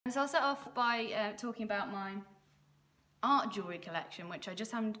So I'll start off by talking about my art jewellery collection, which I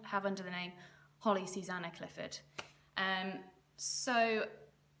just have under the name Holly Suzanna Clifford. So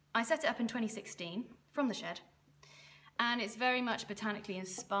I set it up in 2016 from the shed, and it's very much botanically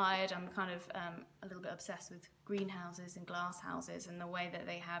inspired. I'm kind of a little bit obsessed with greenhouses and glass houses and the way that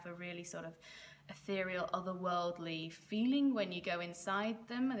they have a really sort of ethereal, otherworldly feeling when you go inside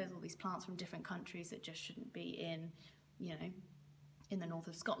them. And there's all these plants from different countries that just shouldn't be in, you know, in the north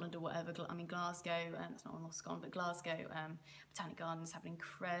of Scotland or whatever. I mean, Glasgow, it's not North Scotland, but Glasgow Botanic Gardens have an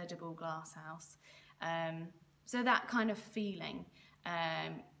incredible glass house. So that kind of feeling,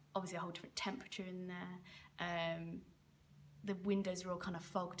 obviously a whole different temperature in there. The windows are all kind of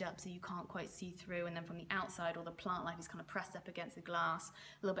fogged up so you can't quite see through, and then from the outside all the plant life is kind of pressed up against the glass,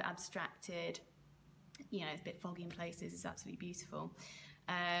 a little bit abstracted. You know, it's a bit foggy in places. It's absolutely beautiful.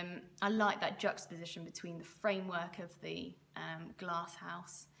 I like that juxtaposition between the framework of the glass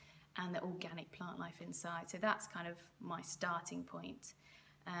house and the organic plant life inside. So that's kind of my starting point.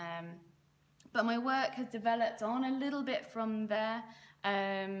 But my work has developed on a little bit from there.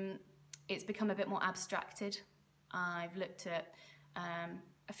 It's become a bit more abstracted. I've looked at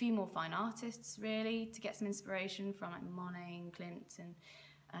a few more fine artists, really, to get some inspiration from, like Monet and Klimt, and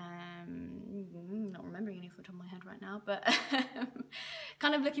not remembering any off the top of my head right now, but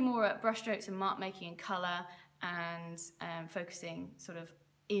kind of looking more at brushstrokes and mark making and colour, and focusing sort of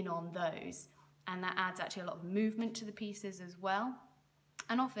in on those. And that adds actually a lot of movement to the pieces as well.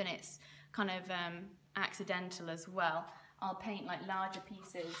 And often it's kind of accidental as well. I'll paint like larger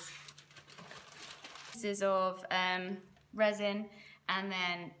pieces of resin and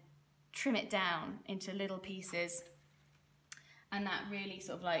then trim it down into little pieces, and that really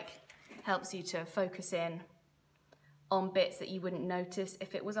sort of like helps you to focus in on bits that you wouldn't notice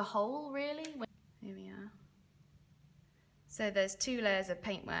if it was a whole, really. Here we are. So there's 2 layers of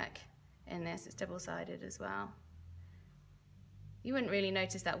paintwork in this. It's double-sided as well. You wouldn't really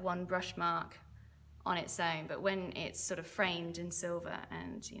notice that one brush mark on its own, but when it's sort of framed in silver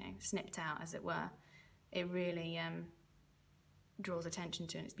and, you know, snipped out, as it were, it really draws attention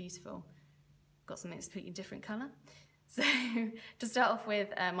to, and it's beautiful. Got something that's completely different colour. So to start off with,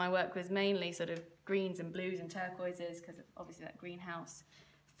 my work was mainly sort of greens and blues and turquoises, because of obviously that greenhouse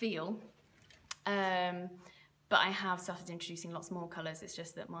feel. But I have started introducing lots more colours. It's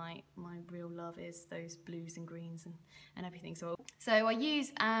just that my real love is those blues and greens and everything. So I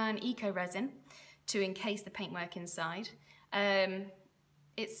use an eco resin to encase the paintwork inside.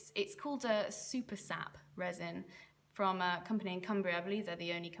 It's called a super sap resin from a company in Cumbria. I believe they're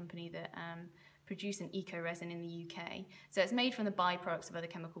the only company that produce an eco resin in the UK. So it's made from the byproducts of other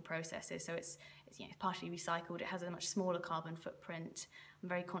chemical processes. So it's you know, partially recycled. It has a much smaller carbon footprint. I'm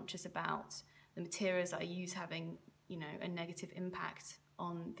very conscious about the materials that I use having, you know, a negative impact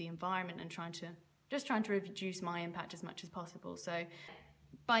on the environment, and trying to reduce my impact as much as possible. So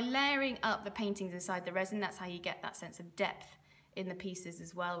by layering up the paintings inside the resin, that's how you get that sense of depth in the pieces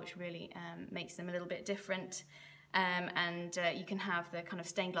as well, which really makes them a little bit different. And you can have the kind of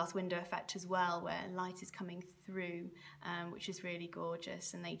stained glass window effect as well, where light is coming through, which is really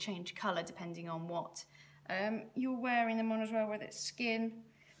gorgeous, and they change colour depending on what you're wearing them on as well, whether it's skin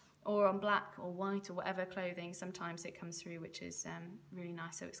or on black or white or whatever clothing. Sometimes it comes through, which is really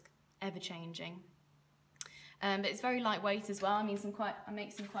nice, so it's ever changing. But it's very lightweight as well. I mean, I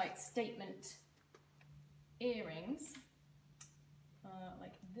make some quite statement earrings,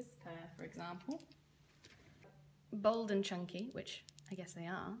 like this pair, for example. Bold and chunky, which I guess they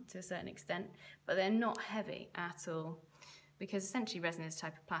are to a certain extent, but they're not heavy at all, because essentially resin is a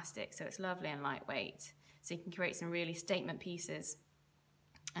type of plastic, so it's lovely and lightweight. So you can create some really statement pieces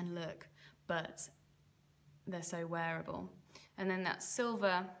and look, but they're so wearable. And then that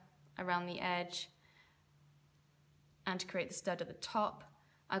silver around the edge, and to create the stud at the top,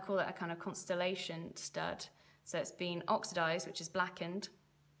 I call that a kind of constellation stud. So it's been oxidized, which is blackened,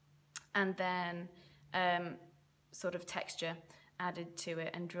 and then sort of texture added to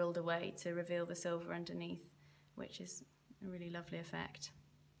it and drilled away to reveal the silver underneath, which is a really lovely effect.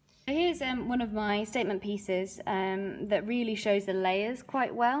 Here's one of my statement pieces that really shows the layers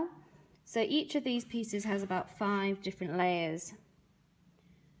quite well. So each of these pieces has about 5 different layers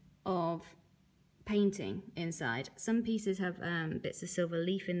of painting inside. Some pieces have bits of silver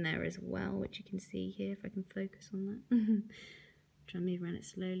leaf in there as well, which you can see here if I can focus on that. Try and move around it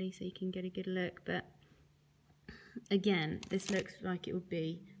slowly so you can get a good look. But again, this looks like it would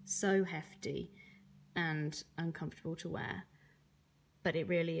be so hefty and uncomfortable to wear, but it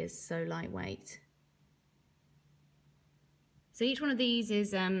really is so lightweight. So each one of these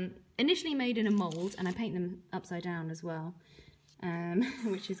is initially made in a mould, and I paint them upside down as well.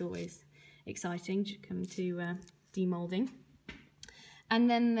 which is always exciting to come to demoulding. And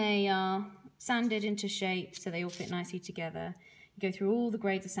then they are sanded into shape so they all fit nicely together. You go through all the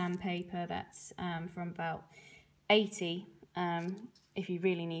grades of sandpaper. That's from about 80 if you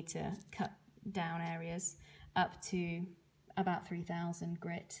really need to cut down areas, up to about 3000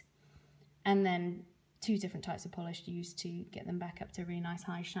 grit. And then 2 different types of polish used to get them back up to a really nice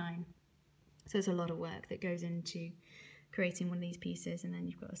high shine. So there's a lot of work that goes into creating one of these pieces, and then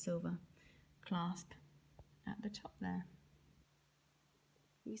you've got a silver clasp at the top there.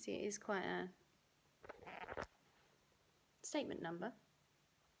 You see it is quite a statement number,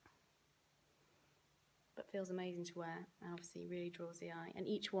 but feels amazing to wear, and obviously really draws the eye. And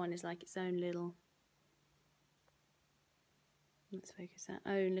each one is like its own little, let's focus that,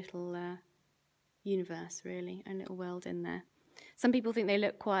 own little universe, really, own little world in there. Some people think they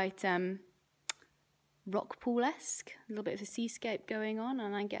look quite rock pool-esque, a little bit of a seascape going on,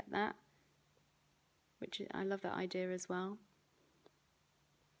 and I get that, which I love that idea as well.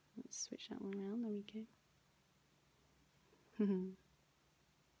 Let's switch that one around, there we go.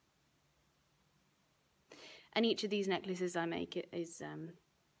 And each of these necklaces I make is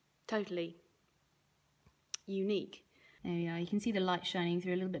totally unique. There we are, you can see the light shining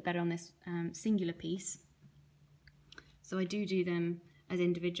through a little bit better on this singular piece. So I do them as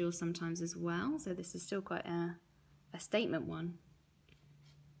individuals sometimes as well, so this is still quite a statement one.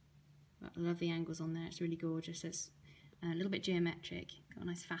 I love the angles on there, it's really gorgeous. It's a little bit geometric, got a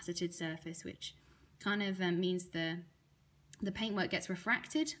nice faceted surface, which kind of means the paintwork gets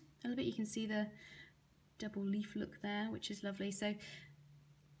refracted a little bit. You can see the double leaf look there, which is lovely. So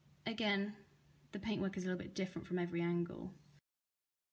again, the paintwork is a little bit different from every angle.